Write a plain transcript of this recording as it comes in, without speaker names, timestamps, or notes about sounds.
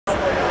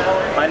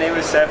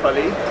is Saif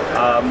Ali.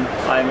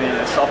 I'm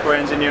a software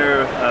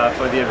engineer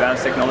for the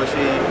Advanced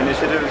Technology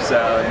Initiatives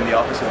in the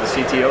office of the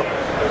CTO.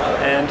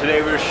 And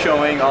today we're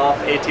showing off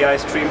ATI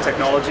stream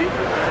technology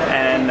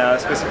and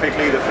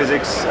specifically the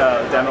physics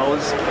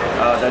demos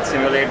that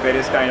simulate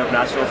various kind of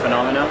natural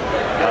phenomena,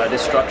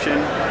 destruction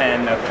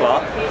and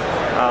clock.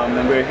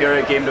 And we're here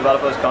at Game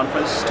Developers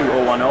Conference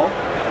 2010.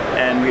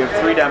 And we have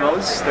 3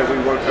 demos that we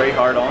worked very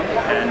hard on,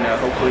 and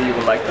hopefully you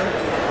will like them.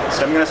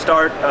 So I'm going to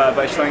start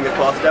by showing the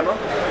cloth demo.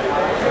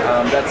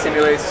 That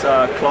simulates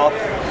cloth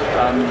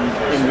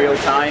in real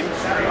time.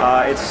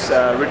 It's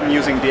written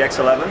using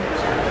DX11,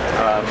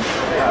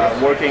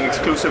 working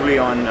exclusively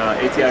on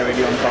ATI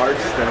Radeon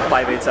cards, the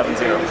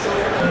 5870.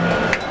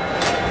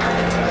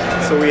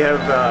 So we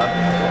have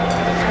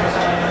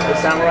the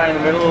samurai in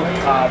the middle.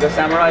 The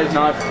samurai is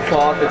not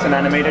cloth, it's an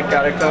animated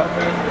character,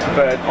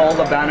 but all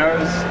the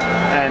banners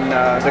and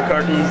the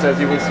curtains, as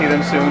you will see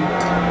them soon,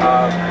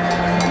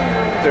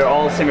 they're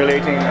all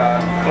simulating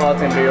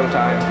cloth in real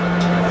time.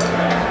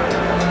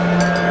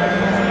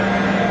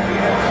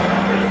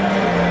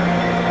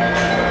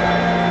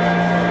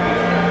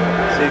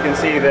 So you can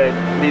see that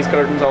these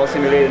curtains all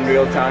simulate in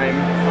real time,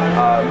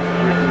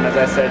 written, as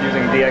I said,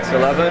 using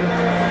DX11.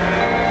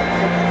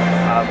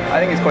 I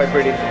think it's quite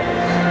pretty.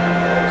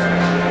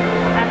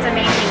 That's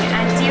amazing.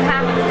 And do you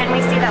have, can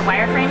we see the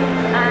wireframe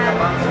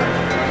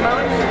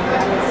mode?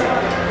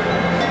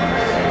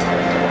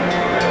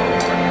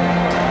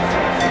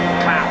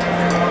 Wow.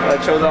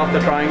 That shows off the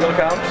triangle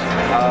count.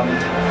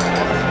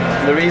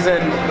 The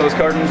reason those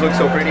curtains look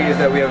so pretty is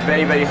that we have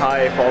very, very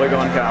high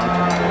polygon count.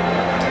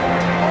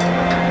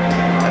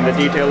 And the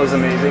detail is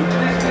amazing.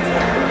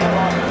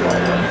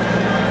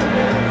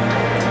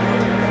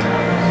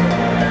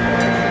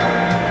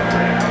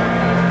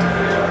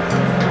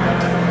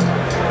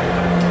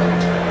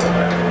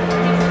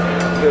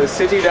 The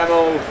city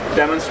demo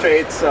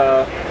demonstrates,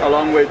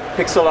 along with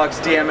Pixelux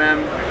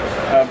DMM,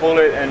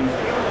 Bullet, and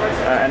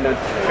the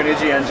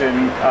Trinity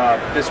engine,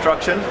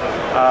 destruction.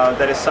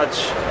 That is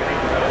such,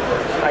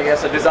 I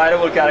guess, a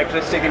desirable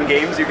characteristic in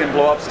games. You can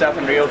blow up stuff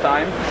in real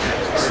time.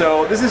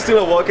 So this is still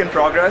a work in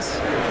progress,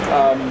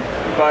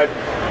 but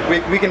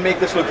we can make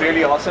this look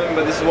really awesome.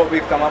 But this is what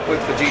we've come up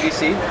with for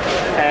GDC.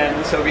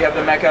 And so we have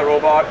the mecha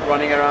robot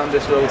running around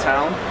this little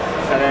town,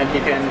 and then he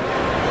can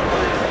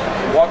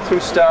walk through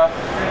stuff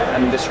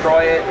and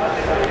destroy it.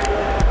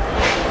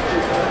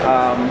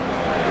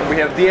 We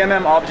have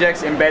DMM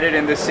objects embedded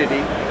in this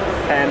city,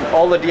 and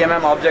all the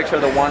DMM objects are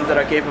the ones that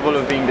are capable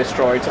of being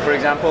destroyed. So for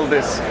example,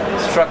 this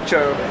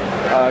structure,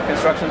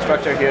 construction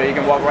structure here, you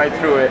can walk right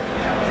through it.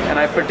 And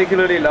I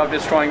particularly love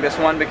destroying this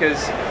one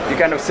because you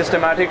kind of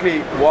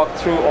systematically walk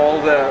through all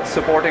the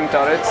supporting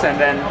turrets and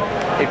then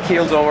it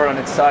keels over on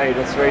its side.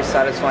 It's very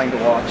satisfying to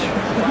watch.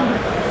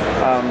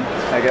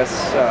 I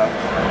guess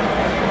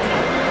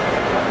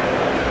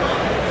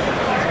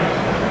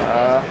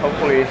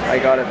hopefully I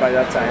got it by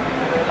that time.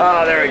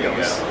 Ah, there it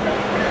goes.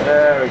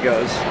 There it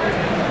goes.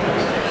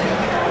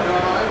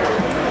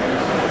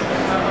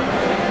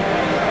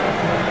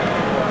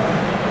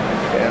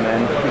 Okay, and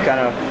then he kind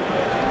of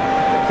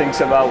thinks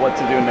about what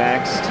to do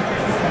next.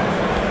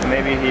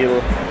 Maybe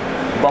he'll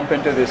bump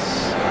into this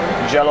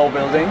jello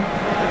building,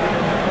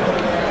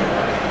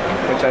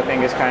 which I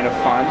think is kind of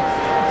fun.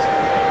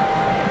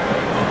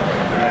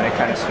 And then it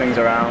kind of swings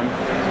around.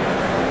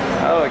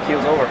 Oh, it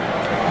keels over.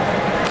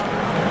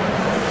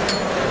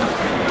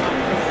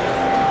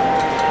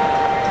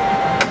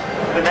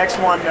 The next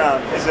one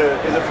is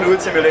a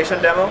fluid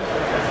simulation demo,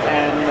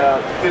 and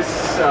this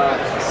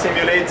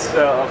simulates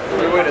a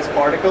fluid as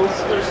particles.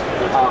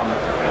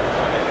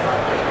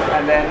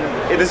 And then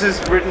this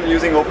is written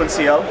using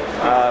OpenCL,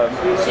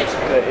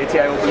 the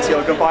ATI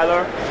OpenCL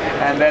compiler,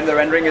 and then the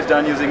rendering is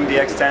done using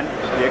DX10,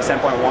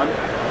 DX10.1.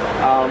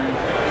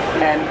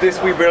 And this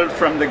we built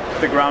from the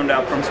ground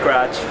up, from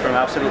scratch, from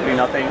absolutely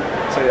nothing.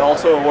 So it's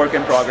also a work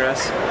in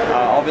progress.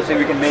 Obviously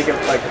we can make it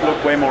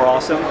look way more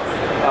awesome,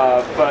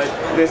 but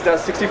this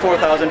does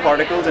 64,000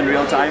 particles in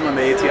real time on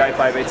the ATI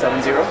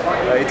 5870,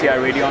 ATI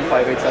Radeon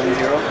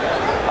 5870.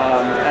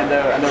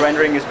 And the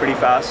rendering is pretty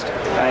fast.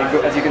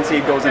 As you can see,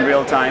 it goes in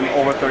real time,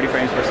 over 30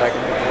 frames per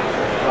second.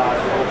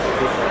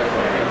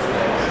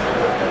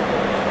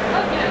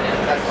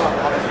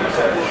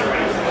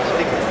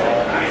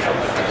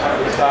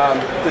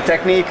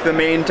 The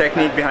main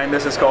technique behind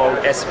this is called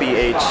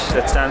SPH.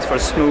 That stands for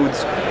Smooth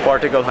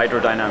Particle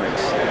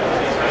Hydrodynamics.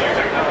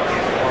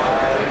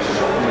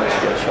 Let's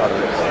get a shot of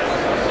this.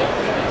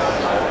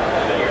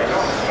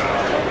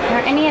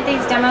 Are any of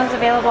these demos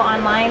available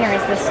online, or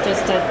is this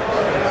just a...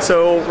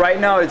 So right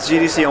now it's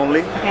GDC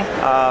only. Okay.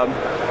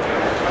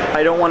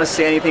 I don't want to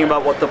say anything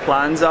about what the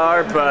plans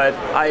are, but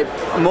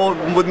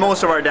with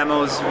most of our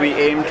demos, we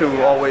aim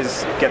to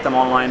always get them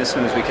online as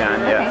soon as we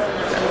can. Okay. Yeah.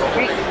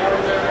 Great.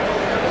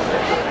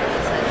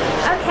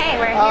 Okay,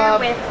 we're here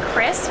with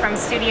Chris from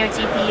Studio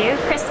GPU.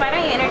 Chris, why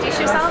don't you introduce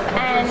yourself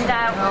and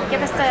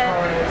give us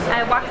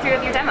a walkthrough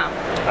of your demo.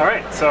 All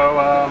right, so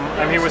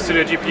I'm here with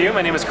Studio GPU.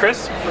 My name is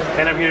Chris,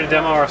 and I'm here to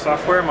demo our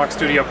software, Mark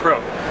Studio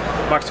Pro.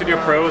 Mark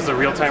Studio Pro is a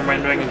real-time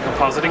rendering and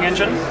compositing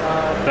engine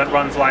that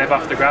runs live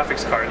off the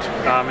graphics card.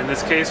 In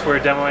this case,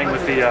 we're demoing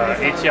with the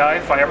ATI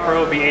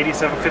FirePro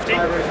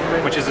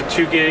V8750, which is a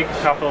 2 gig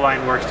top-of-the-line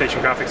workstation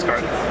graphics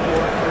card.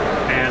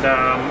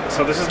 And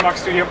so this is Mark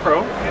Studio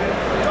Pro,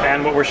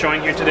 and what we're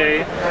showing here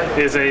today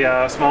is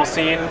a small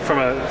scene from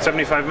a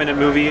 75-minute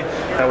movie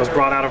that was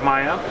brought out of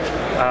Maya.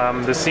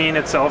 The scene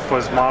itself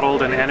was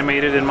modeled and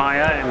animated in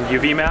Maya and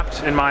UV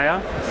mapped in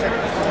Maya,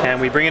 and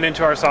we bring it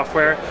into our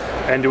software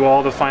and do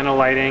all the final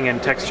lighting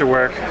and texture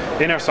work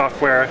in our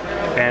software,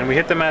 and we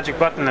hit the magic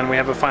button and we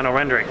have a final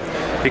rendering.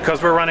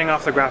 Because we're running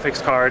off the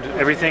graphics card,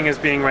 everything is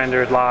being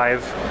rendered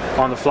live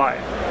on the fly.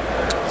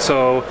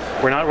 So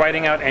we're not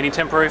writing out any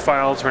temporary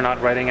files, we're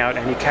not writing out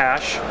any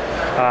cache.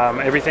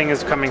 Everything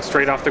is coming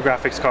straight off the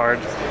graphics card,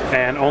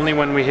 and only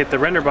when we hit the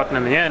render button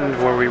in the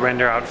end, where we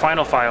render out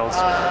final files,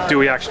 do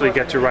we actually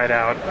get to write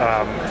out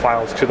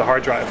files to the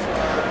hard drive.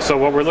 So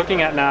what we're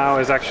looking at now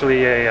is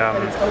actually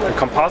a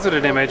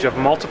composited image of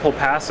multiple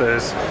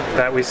passes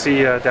that we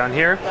see down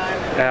here.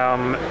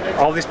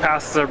 All these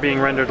passes are being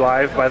rendered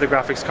live by the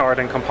graphics card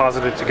and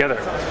composited together.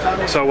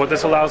 So what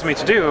this allows me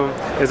to do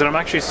is that I'm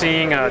actually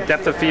seeing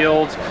depth of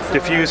field,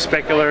 diffuse,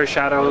 specular,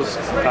 shadows,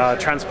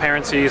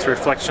 transparencies,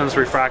 reflections,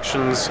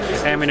 refractions,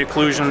 ambient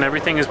occlusion.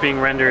 Everything is being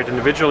rendered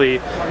individually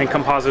and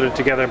composited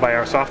together by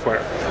our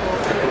software.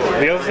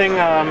 The other thing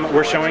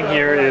we're showing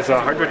here is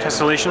hardware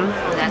tessellation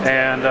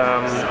and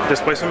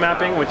displacement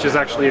mapping, which is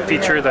actually a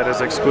feature that is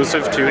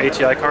exclusive to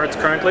ATI cards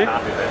currently.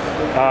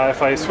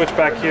 If I switch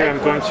back here, I'm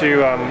going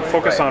to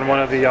focus on one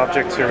of the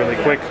objects here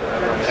really quick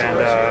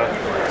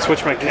and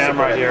switch my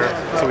camera here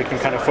so we can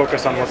kind of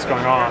focus on what's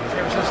going on.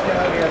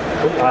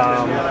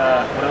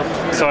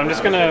 So I'm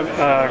just going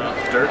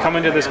to come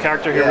into this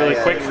character here really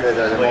quick,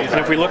 and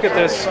if we look at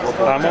this,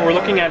 what we're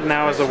looking at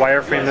now is the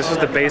wireframe. This is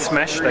the base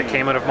mesh that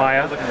came out of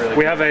Maya.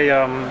 We have a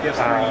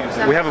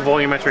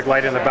volumetric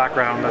light in the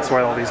background. That's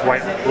where all these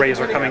white rays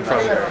are coming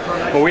from.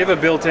 But we have a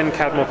built-in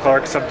Cadmo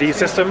Clark sub D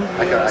system,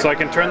 so I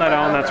can turn that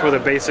on. That's where the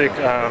basic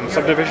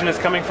subdivision is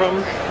coming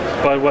from.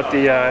 But what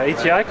the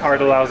ATI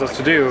card allows us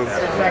to do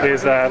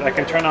is that I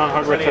can turn on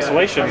hardware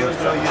tessellation,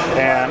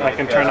 and I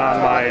can turn on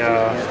my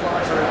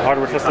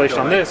hardware tessellation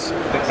on this,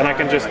 and I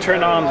can just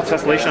turn on the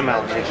tessellation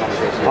amount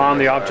on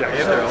the object.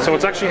 So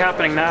what's actually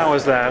happening now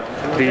is that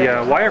the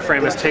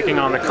wireframe is taking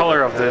on the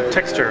color of the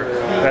texture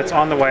that's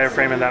on the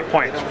wireframe at that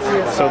point.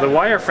 So the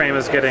wireframe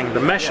is getting, the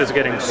mesh is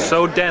getting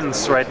so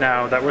dense right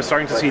now that we're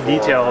starting to see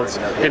details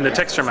in the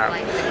texture map,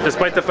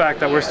 despite the fact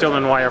that we're still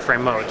in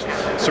wireframe mode.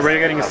 So we're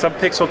getting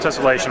sub-pixel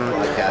tessellation,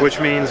 which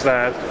means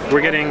that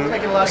we're getting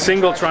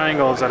single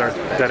triangles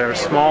that are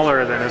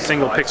smaller than a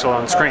single pixel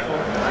on screen.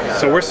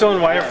 So we're still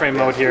in wireframe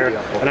mode here,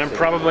 and I'm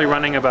probably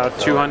running about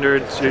 20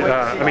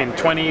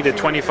 to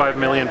 25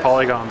 million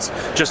polygons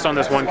just on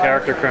this one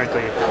character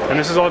currently. And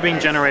this is all being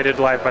generated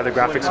live by the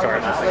graphics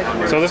card.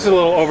 So this is a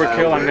little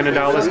overkill. I'm going to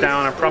dial this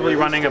down. I'm probably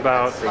running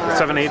about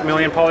 7-8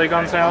 million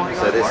polygons now.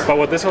 But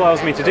what this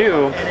allows me to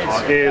do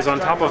is, on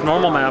top of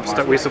normal maps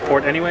that we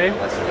support anyway,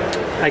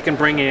 I can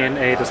bring in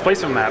a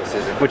displacement map,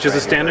 which is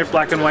a standard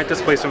black and white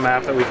displacement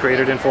map that we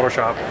created in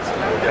Photoshop.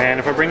 And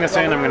if I bring this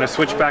in, I'm going to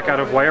switch back out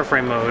of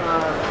wireframe mode.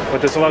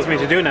 What this allows me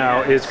to do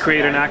now is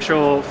create an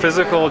actual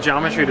physical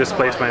geometry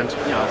displacement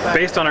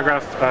based on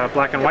a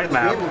black and white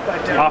map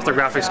off the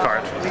graphics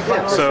card.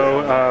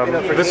 So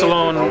this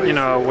alone,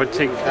 would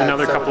take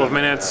another couple of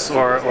minutes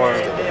or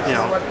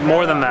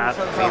more than that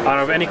out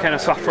of any kind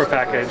of software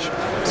package.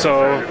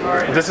 So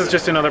this is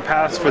just another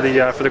pass for the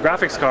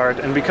graphics card,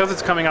 and because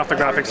it's coming off the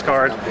graphics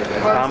card,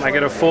 I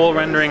get a full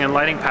rendering and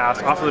lighting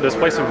pass off of the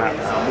displacement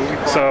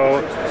map.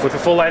 So with a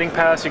full lighting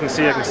pass, you can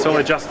see I can still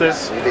adjust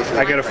this.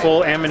 I get a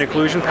full ambient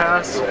occlusion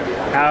pass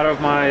out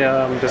of my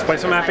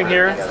displacement mapping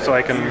here, so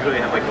I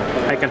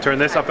can turn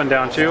this up and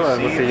down too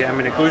with the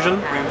ambient occlusion.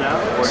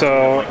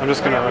 So I'm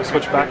just going to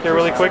switch back here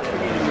really quick,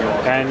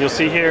 and you'll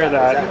see here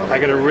that I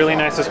get a really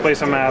nice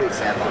displacement map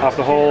off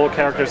the whole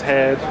character's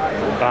head.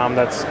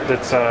 That's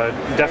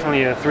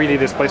definitely a 3D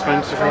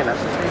displacement.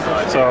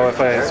 So if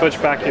I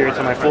switch back here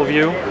to my full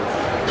view,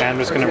 and I'm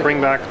just going to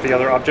bring back the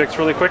other objects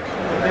really quick.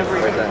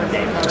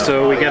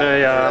 So we get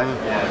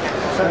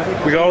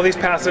we got all these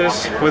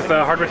passes with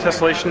hardware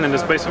tessellation and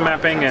displacement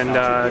mapping and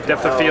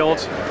depth of field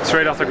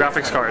straight off the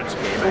graphics cards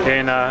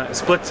in a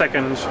split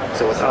second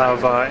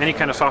of any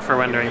kind of software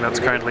rendering that's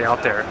currently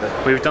out there.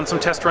 We've done some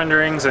test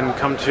renderings and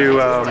come to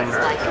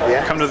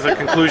the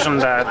conclusion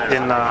that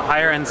in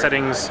higher end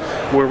settings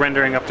we're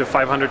rendering up to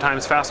 500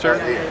 times faster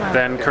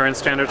than current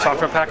standard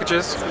software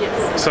packages.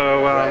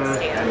 So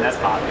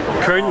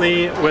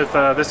currently with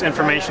this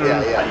information,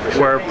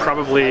 we're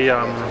probably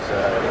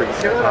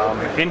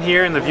in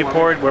here in the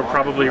viewport, we're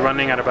probably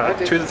running at about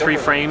 2 to 3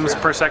 frames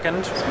per second.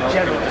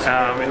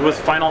 With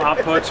final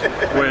output,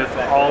 with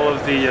all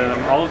of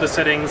the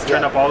settings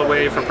turned up all the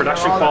way for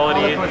production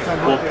quality,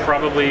 we'll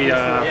probably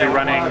be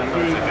running,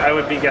 I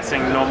would be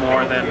guessing, no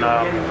more than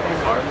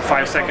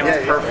 5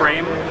 seconds per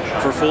frame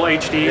for full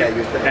HD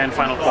and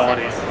final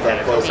quality.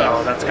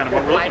 So that's kind of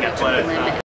what we're looking at.